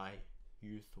Oppressors by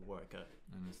Youth Worker."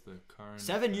 And it's the current.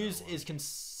 7 News is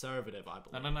conservative, I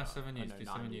believe. No, 7 News. Do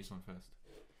 7 News one first.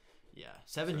 Yeah,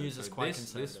 7 News is quite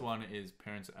conservative. This one is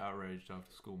parents outraged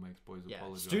after school makes boys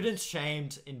apologize. Students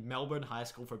shamed in Melbourne high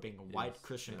school for being white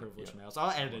Christian privileged males.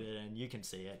 I'll edit it in, you can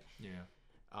see it.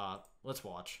 Yeah. Let's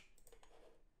watch.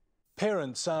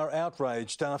 Parents are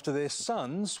outraged after their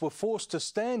sons were forced to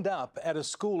stand up at a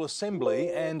school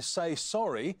assembly and say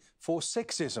sorry for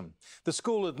sexism. The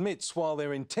school admits while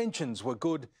their intentions were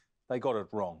good, they got it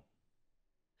wrong.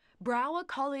 Brower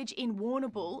College in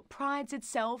Warrnambool prides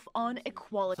itself on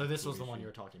equality. So this was the one you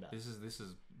were talking about. This is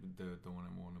the one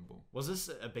in Warrnambool. Was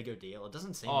this a bigger deal? It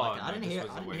doesn't seem like it. I didn't hear.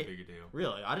 This was a way bigger deal.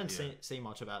 Really, I didn't see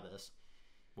much about this.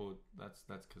 Well, that's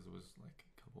because it was like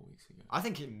a couple of weeks ago. I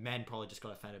think men probably just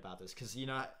got offended about this because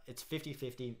it's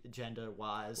 50-50 gender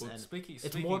wise, and speaking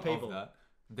more people. Of that,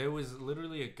 there was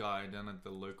literally a guy down at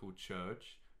the local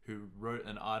church who wrote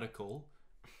an article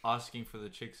asking for the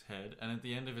chick's head, and at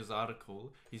the end of his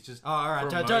article, he's just all right.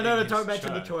 Don't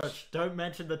mention the church. Don't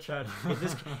mention the church.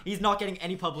 He's not getting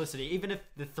any publicity, even if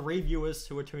the 3 viewers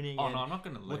who are tuning in. Oh no, I'm not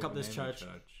going to look up this church.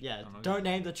 Yeah, don't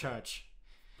name the church.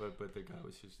 But the guy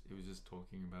was just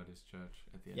talking about his church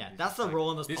at the end. Yeah, that's the rule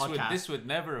in this podcast. This would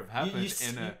never have happened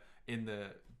in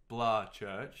the blah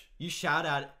church. You shout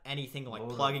out anything like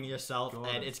plugging yourself,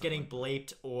 and it's getting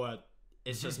bleeped, or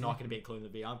it's just not going to be included in the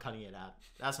video. I'm cutting it out.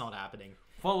 That's not happening.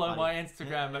 Follow my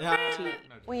Instagram.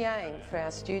 We aim for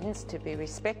our students to be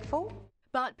respectful.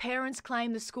 But parents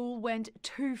claim the school went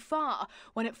too far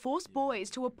when it forced boys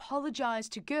to apologise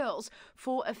to girls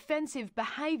for offensive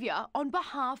behaviour on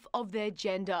behalf of their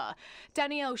gender.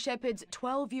 Danielle Shepherd's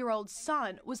 12-year-old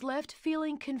son was left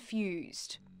feeling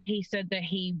confused. He said that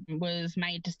he was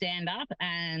made to stand up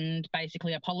and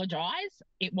basically apologise.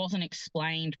 It wasn't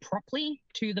explained properly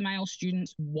to the male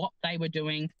students what they were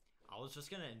doing. I was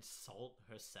just going to insult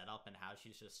her setup and how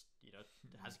she's just,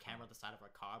 has a camera at the side of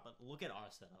her car, but look at our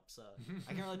setup. So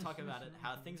I can't really talk about it.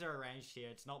 How things are arranged here,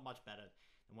 it's not much better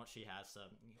than what she has. So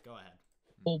go ahead.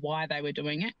 Or why they were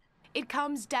doing it. It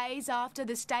comes days after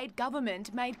the state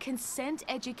government made consent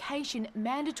education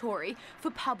mandatory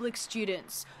for public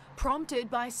students,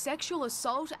 prompted by sexual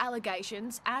assault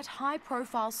allegations at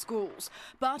high-profile schools.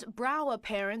 But Brower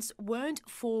parents weren't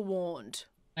forewarned.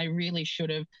 They really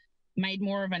should have made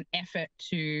more of an effort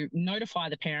to notify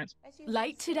the parents.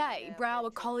 Late today,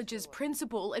 Brower College's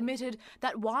principal admitted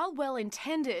that while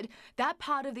well-intended, that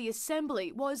part of the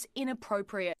assembly was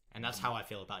inappropriate. And that's how I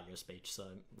feel about your speech, so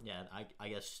yeah, I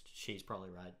guess she's probably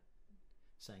right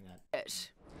saying that.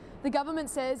 The government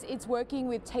says it's working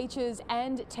with teachers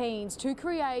and teens to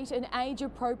create an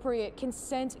age-appropriate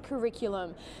consent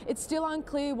curriculum. It's still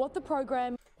unclear what the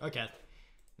program... Okay,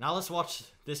 now let's watch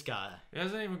this guy. He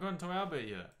hasn't even gone to our bit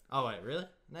yet. Oh wait, really?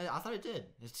 No, I thought it did.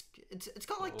 It's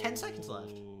got like 10 seconds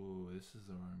left. Oh, this is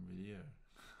the wrong video.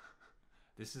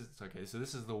 This is okay. So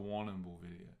this is the Warrnambool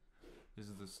video. This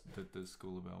is the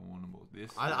school about Warrnambool.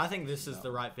 I think this is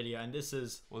the right video, and this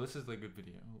is this is the good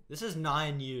video. This is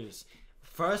 9 News.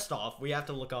 First off, we have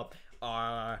to look up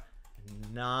our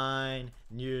 9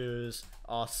 News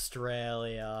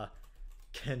Australia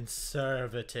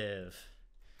conservative.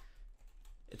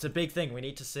 It's a big thing we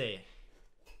need to see.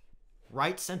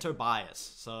 Right center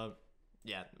bias. So,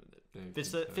 yeah,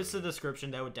 fits the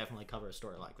description. They would definitely cover a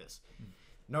story like this.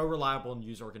 No reliable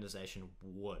news organization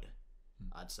would,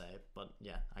 I'd say. But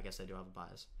yeah, I guess they do have a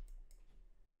bias.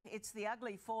 It's the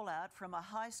ugly fallout from a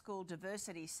high school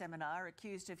diversity seminar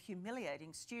accused of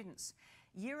humiliating students.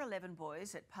 Year 11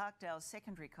 boys at Parkdale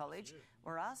Secondary College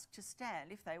were asked to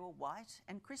stand if they were white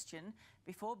and Christian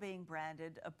before being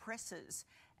branded oppressors.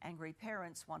 Angry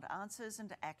parents want answers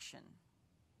and action.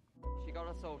 She got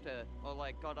us all to,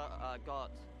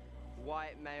 got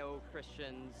white male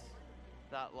Christians,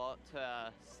 that lot,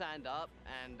 to stand up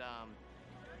and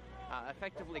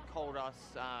effectively called us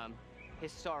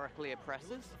historically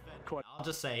oppressors. I'll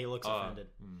just say he looks offended.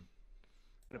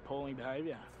 Appalling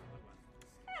behaviour.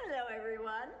 Hello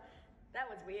everyone. That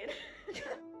was weird.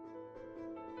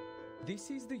 This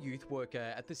is the youth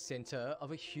worker at the centre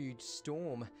of a huge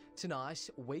storm. Tonight,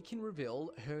 we can reveal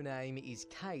her name is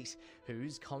Kate,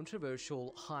 whose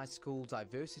controversial high school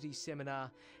diversity seminar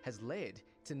has led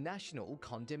to national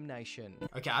condemnation.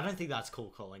 Okay, I don't think that's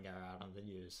cool calling her out on the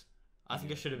news. I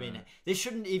think it should have been... This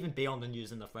shouldn't even be on the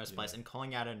news in the first place, and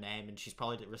calling out her name, and she's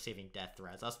probably receiving death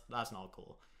threats. That's not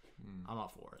cool. I'm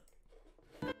not for it.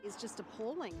 It's just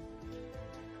appalling.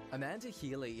 Amanda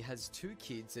Healy has 2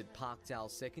 kids at Parkdale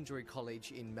Secondary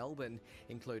College in Melbourne,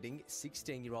 including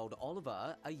 16-year-old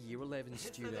Oliver, a Year 11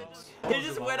 student. He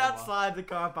just went outside the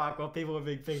car park while people were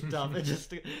being picked up and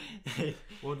just...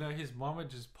 Well, no, his mum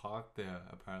had just parked there,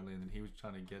 apparently, and then he was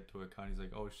trying to get to her car, and he's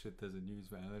like, oh shit, there's a news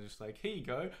van. And they're just like, here you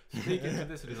go, speak into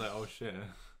this. And he's like, oh shit.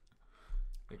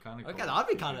 They kind of... Okay, that'd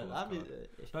be kind of...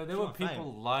 No, there were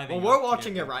people lining Well, we're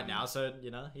watching it right now, so,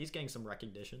 you know, he's getting some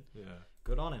recognition. Yeah.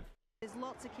 Good on him. There's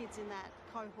lots of kids in that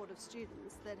cohort of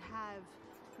students that have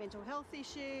mental health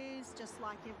issues, just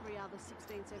like every other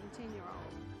 16,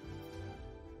 17-year-old.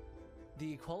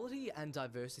 The equality and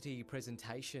diversity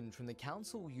presentation from the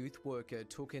council youth worker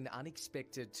took an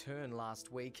unexpected turn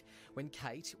last week when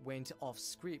Kate went off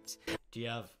script. Do you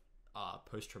have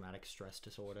post-traumatic stress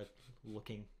disorder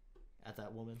looking at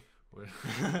that woman?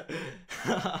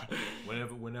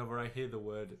 Whenever I hear the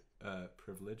word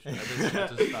privilege, I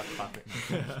just start clapping.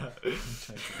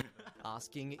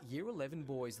 Asking Year 11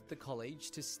 boys at the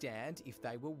college to stand if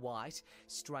they were white,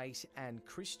 straight and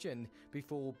Christian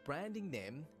before branding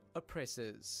them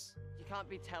oppressors. You can't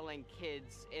be telling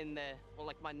kids in their,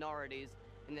 minorities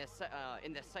in their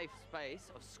safe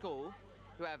space of school,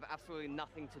 who have absolutely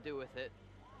nothing to do with it,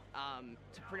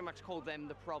 to pretty much call them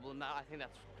the problem. I think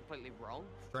that's completely wrong.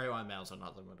 Straight white males are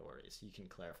not the minorities. You can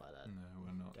clarify that. No,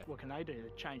 we're not. What can they do?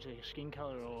 Change their skin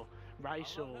colour or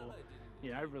race or,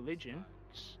 religion?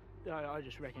 I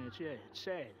just reckon it's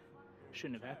sad.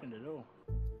 Shouldn't have happened at all.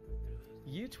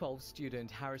 Year 12 student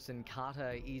Harrison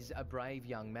Carter is a brave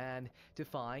young man,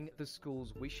 defying the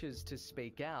school's wishes to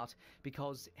speak out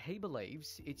because he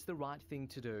believes it's the right thing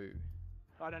to do.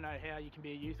 I don't know how you can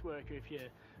be a youth worker if you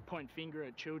point finger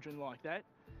at children like that.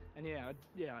 And I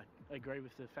agree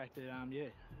with the fact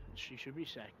that, she should be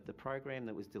sacked. The program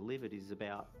that was delivered is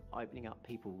about opening up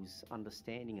people's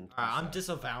understanding and... I'm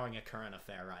disavowing a current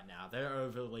affair right now. They're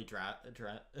overly,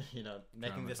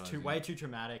 making this way too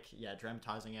dramatic. Yeah,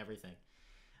 dramatizing everything.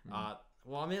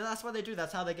 Well, I mean, that's what they do.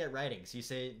 That's how they get ratings. You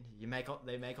see,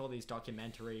 they make all these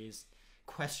documentaries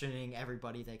questioning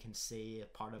everybody they can see, a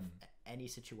part of any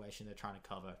situation they're trying to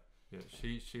cover. Yeah,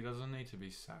 she doesn't need to be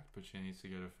sacked, but she needs to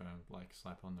get a firm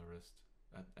slap on the wrist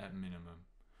at minimum.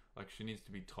 She needs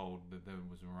to be told that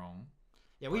was wrong.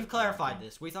 Yeah, we've clarified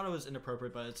this. We thought it was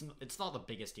inappropriate, but it's not the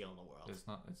biggest deal in the world. It's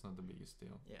not the biggest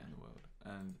deal in the world,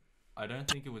 and I don't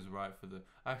think it was right for the.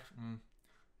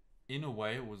 In a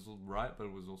way, it was right, but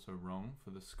it was also wrong for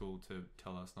the school to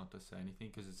tell us not to say anything,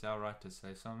 because it's our right to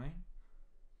say something.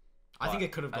 I think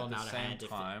it could have gone out of hand. At the same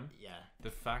time,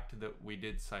 the fact that we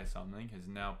did say something has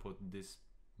now put this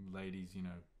lady's,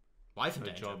 life in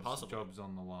danger, jobs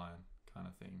on the line, kind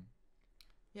of thing.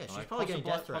 Yeah, she's probably getting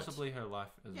death threats. Possibly her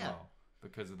life as well,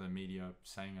 because of the media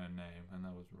saying her name, and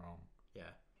that was wrong. Yeah.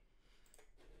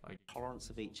 Tolerance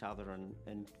of each other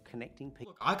and connecting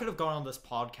people. Look, I could have gone on this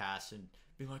podcast and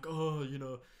been like,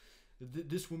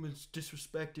 this woman's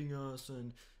disrespecting us,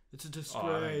 and it's a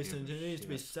disgrace, and it needs to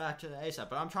be sacked ASAP.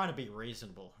 But I'm trying to be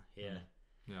reasonable here.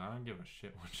 Yeah, I don't give a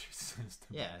shit what she says,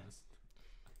 to be honest.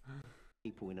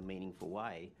 People in a meaningful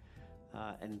way.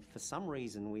 And for some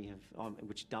reason we have,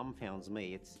 which dumbfounds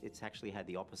me, it's actually had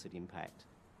the opposite impact.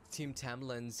 Tim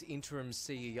Tamlin's interim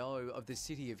CEO of the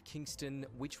City of Kingston,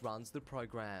 which runs the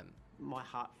program. My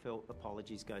heartfelt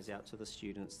apologies goes out to the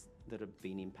students that have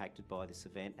been impacted by this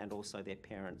event, and also their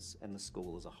parents and the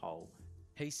school as a whole.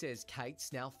 He says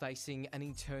Kate's now facing an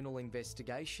internal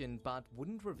investigation, but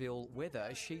wouldn't reveal whether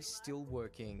she's still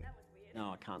working.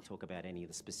 No, I can't talk about any of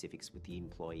the specifics with the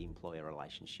employee-employer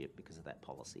relationship because of that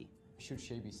policy. Should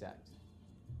she be sacked?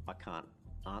 I can't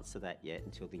answer that yet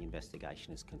until the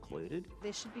investigation is concluded.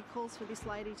 There should be calls for this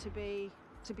lady to be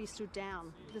to be stood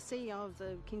down. The CEO of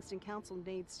the Kingston Council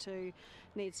needs to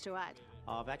act.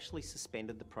 I've actually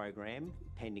suspended the program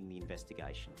pending the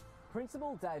investigation.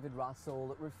 Principal David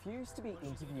Russell refused to be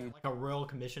interviewed. Like a royal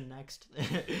commission next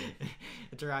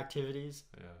into her activities,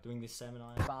 doing this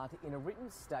seminar. But in a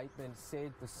written statement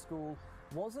said the school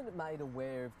wasn't made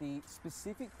aware of the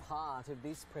specific part of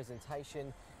this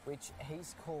presentation, which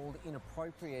he's called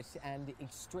inappropriate and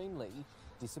extremely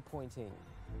disappointing.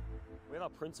 We had our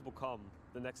principal come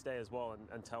the next day as well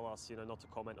and tell us, not to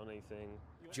comment on anything.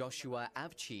 Joshua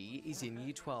Avci is in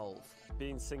Year 12.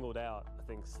 Being singled out, I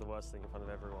think, is the worst thing in front of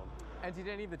everyone. And did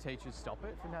any of the teachers stop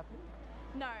it from happening?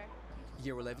 No.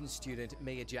 Year 11 student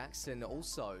Mia Jackson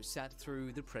also sat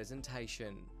through the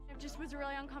presentation. It just was a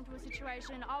really uncomfortable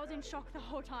situation. I was in shock the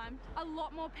whole time. A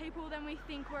lot more people than we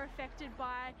think were affected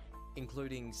by,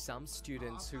 including some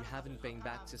students who haven't been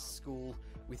back to school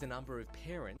with a number of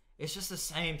parents. It's just the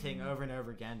same thing over and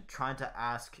over again, trying to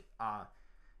ask,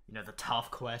 the tough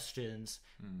questions,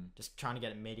 just trying to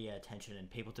get media attention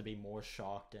and people to be more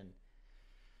shocked. And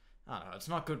I don't know, it's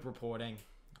not good reporting.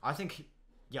 I think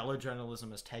yellow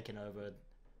journalism has taken over.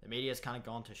 The media's kind of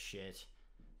gone to shit.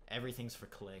 Everything's for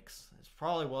clicks. It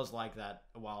probably was like that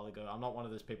a while ago. I'm not one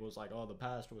of those people who's like, oh, the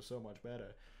past was so much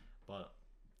better. But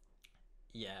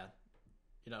yeah,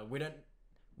 we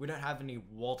don't have any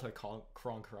Walter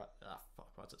Cronkite.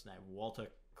 What's his name? Walter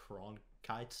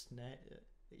Cronkite's name.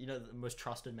 The most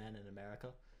trusted man in America.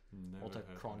 Walter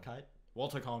Cronkite.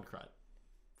 Walter Cronkite.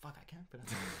 Fuck, I can't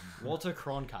pronounce it. Walter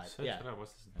Cronkite. Search yeah. it out.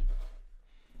 What's his name?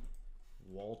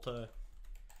 Walter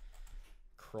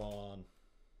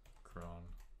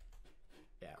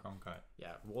Yeah. Cronkite.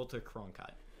 Yeah, Walter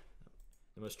Cronkite.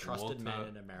 The most trusted man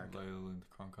in America. Leland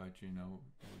Cronkite,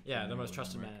 Yeah, the most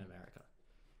trusted man in America.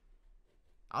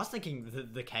 I was thinking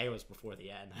the K was before the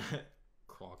N.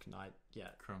 Cronkite. Yeah.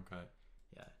 Cronkite.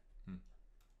 Yeah.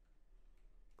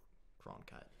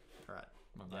 Cronkite. Alright.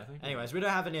 Well, yeah. I think Anyways, we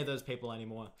don't have any of those people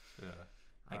anymore. Yeah.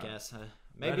 I guess.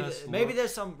 Maybe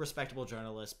there's some respectable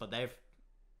journalists, but they've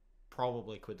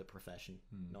probably quit the profession,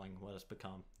 knowing what it's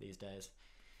become these days.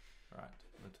 Right.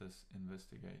 Let us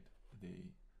investigate the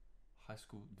high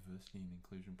school diversity and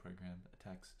inclusion program that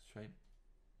attacks straight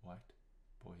white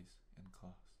boys in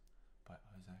class by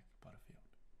Isaac Butterfield.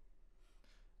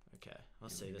 Okay,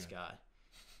 let's see this guy.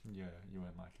 Yeah, you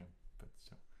won't like him, but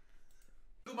still.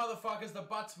 Good motherfuckers, the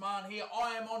Buttsman here.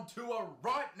 I am on tour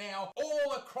right now,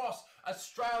 all across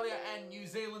Australia and New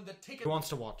Zealand. The ticket. Who wants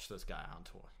to watch this guy on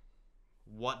tour?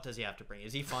 What does he have to bring?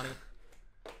 Is he funny?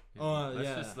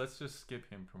 Let's just skip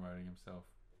him promoting himself.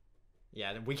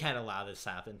 Yeah, we can't allow this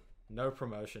to happen. No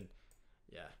promotion.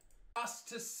 Yeah. Us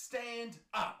to stand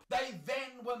up. They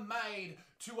then were made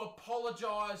to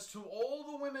apologise to all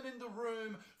the women in the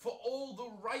room for all the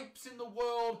rapes in the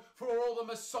world, for all the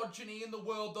misogyny in the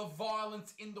world, the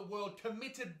violence in the world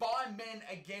committed by men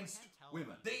against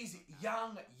women. These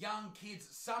young kids,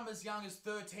 some as young as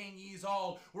 13 years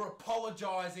old, were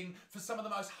apologising for some of the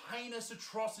most heinous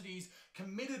atrocities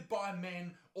committed by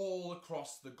men all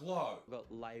across the globe.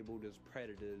 Got labelled as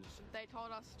predators. They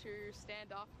told us to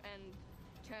stand up and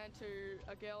turn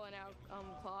to a girl in our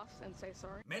class and say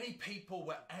sorry. Many people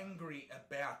were angry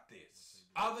about this.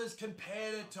 Others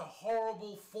compared it to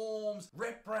horrible forms,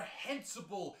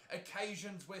 reprehensible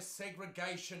occasions where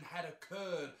segregation had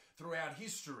occurred throughout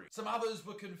history. Some others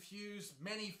were confused,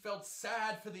 many felt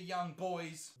sad for the young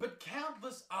boys, but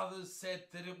countless others said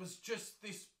that it was just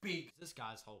this big... This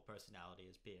guy's whole personality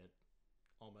is beard.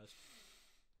 Almost.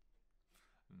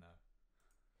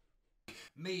 No.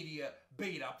 Media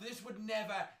beat up. This would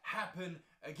never happen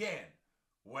again.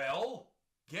 Well,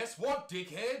 guess what,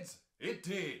 dickheads? It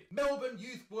did. Melbourne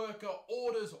youth worker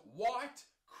orders white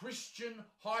Christian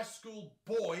high school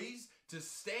boys to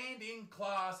stand in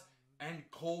class and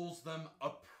calls them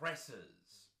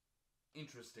oppressors.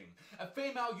 Interesting. A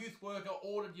female youth worker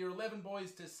ordered year 11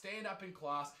 boys to stand up in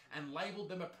class and labelled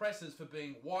them oppressors for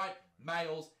being white,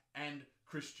 males and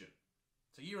Christian.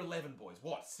 So year 11 boys,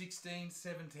 what, 16,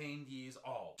 17 years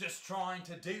old, just trying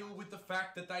to deal with the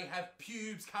fact that they have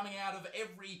pubes coming out of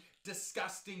every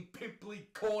disgusting, pimply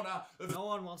corner of...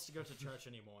 No one wants to go to church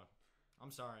anymore.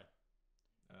 I'm sorry.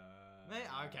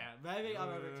 Maybe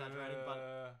I'm over-exaggerating,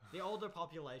 but the older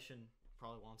population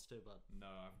probably wants to, but... No,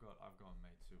 I've got a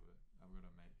mate to it. I've got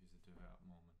a mate who's a devout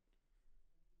Mormon.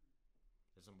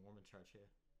 There's a Mormon church here?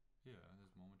 Yeah,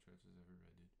 there's Mormon churches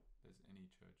everywhere, dude. There's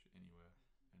any church anywhere.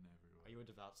 And everywhere. Are you a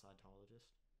devout Scientologist?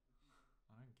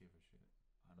 I don't give a shit.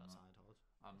 I'm not Scientology.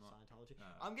 I'm not. Scientology.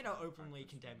 I'm gonna openly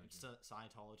condemn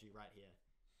Scientology right here.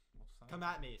 Come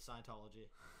at me,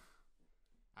 Scientology.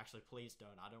 Actually, please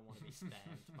don't. I don't want to be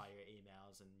spammed by your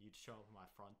emails and you'd show up at my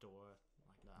front door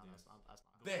like That's not.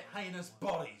 Their heinous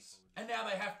bodies. And now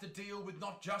they have to deal with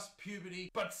not just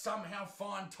puberty, but somehow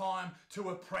find time to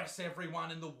oppress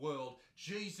everyone in the world.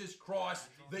 Jesus Christ,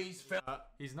 these fellas...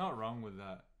 He's not wrong with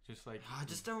that. Just like... I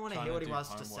just don't want to hear what he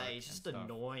wants to say. He's just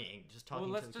annoying. Just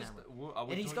talking to the camera.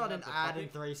 And he's got an ad in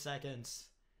 3 seconds.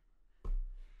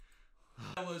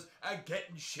 Fellas are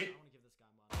getting shit.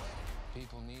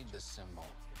 People need the symbol.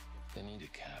 They need a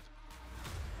cap.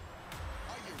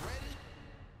 Are you ready?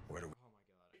 Where do we...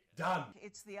 Done.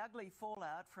 It's the ugly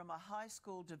fallout from a high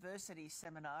school diversity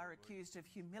seminar accused of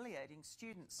humiliating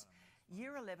students.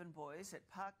 Year 11 boys at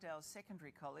Parkdale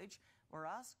Secondary College were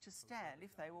asked to stand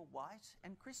if they were white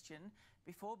and Christian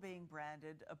before being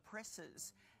branded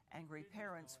oppressors. Angry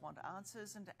parents want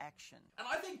answers and action. And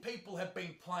I think people have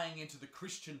been playing into the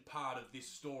Christian part of this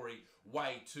story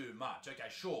way too much. Okay,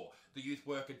 sure, the youth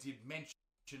worker did mention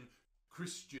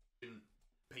Christian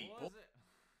people.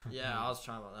 Yeah, I was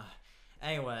trying about that.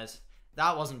 Anyways,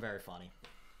 that wasn't very funny.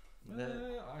 I find it a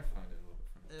little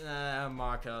bit funny.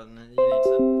 Marco, you need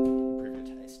to improve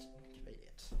your taste.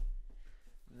 Comedians.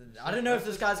 I don't know if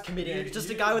this guy's a comedian.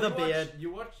 Just a guy with a beard.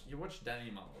 You watch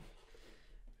Danny Mullen.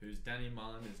 Who's Danny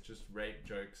Mullen is just rape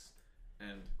jokes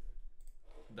and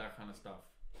that kind of stuff.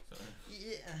 So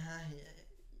yeah.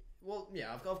 Well,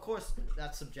 yeah, of course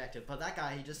that's subjective, but that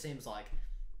guy, he just seems like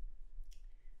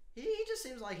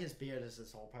his beard is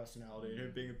his whole personality. You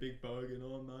know, being a big bogan,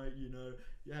 oh mate, you know,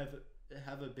 you have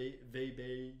a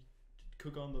VB,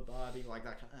 cook on the barbie, like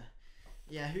that kind of.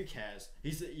 Yeah, who cares?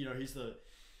 He's the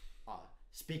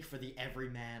speak for the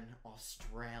everyman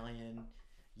Australian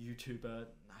YouTuber.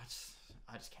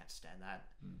 I just can't stand that.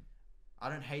 I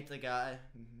don't hate the guy.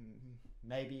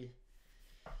 Maybe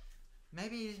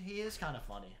he is kind of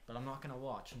funny, but I'm not gonna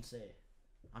watch and see.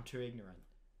 I'm too ignorant.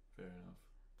 Fair enough.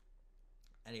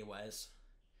 Anyways,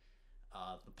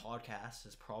 the podcast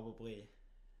has probably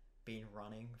been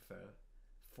running for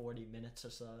 40 minutes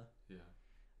or so.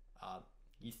 Yeah.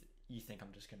 You think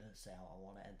I'm just gonna say I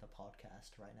want to end the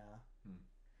podcast right now?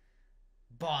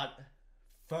 But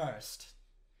first,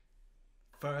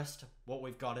 what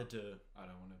we've got to do. I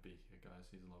don't want to be here, guys.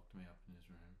 He's locked me up in his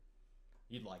room.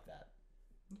 You'd like that.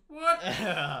 What?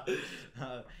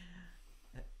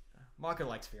 Marco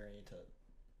likes veering into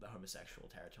the homosexual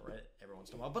territory every once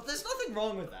in a while, but there's nothing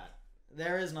wrong with that.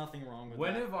 There is nothing wrong with that.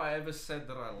 When have I ever said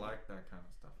that I like that kind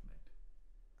of stuff, mate?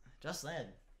 Just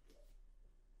then.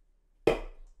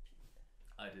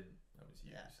 I didn't. That was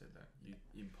you who said that. You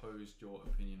imposed your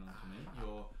opinion onto me.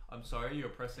 I'm sorry, you're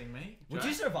oppressing me. Would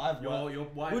you survive? Your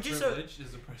white privilege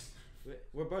is oppressing.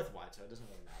 We're both white, so it doesn't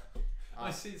really matter. I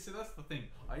see. So that's the thing.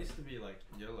 I used to be like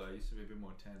yellow. I used to be a bit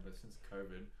more tan, but since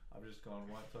COVID, I've just gone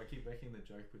white. So I keep making the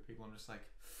joke with people. I'm just like,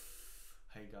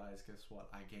 hey guys, guess what?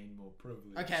 I gained more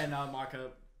privilege. Okay, no,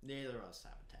 Marco. Neither of us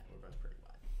have a tan. We're both pretty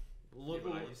white.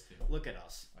 Look at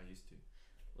us. I used to.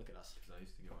 Look at us. Because I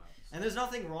used to go out. And there's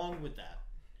nothing wrong with that.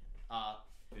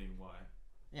 Being white.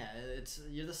 Yeah,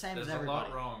 you're the same There's as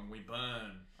everybody. There's a lot wrong. We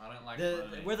burn. I don't like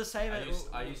burning. We're the same.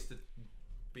 I used to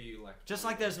be like. Just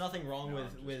like there's nothing wrong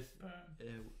with.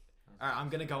 Alright, I'm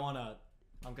gonna go on a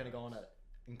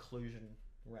inclusion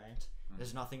rant.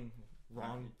 There's nothing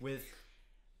wrong with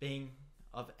being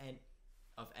of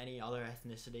any other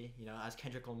ethnicity. You know, as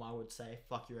Kendrick Lamar would say,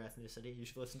 "Fuck your ethnicity." You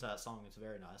should listen to that song. It's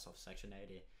very nice off Section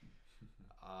 80.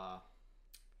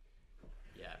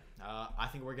 Yeah, I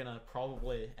think we're gonna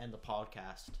probably end the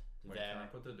podcast Wait, there. can I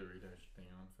put the Doritos thing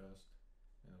on first,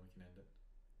 and then we can end it?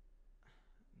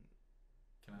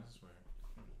 Can I swear?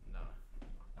 No.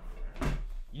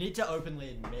 You need to openly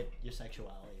admit your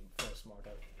sexuality first, Marco.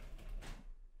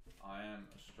 I am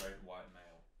a straight white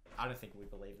male. I don't think we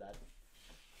believe that.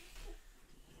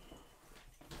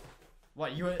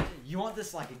 What, you want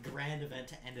this like a grand event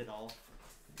to end it all?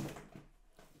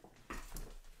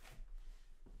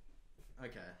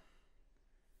 Okay.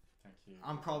 Thank you.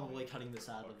 I'm probably cutting this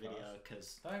out of the video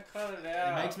because don't cut it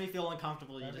out. It makes me feel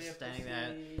uncomfortable. You just standing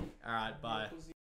there. All right, bye.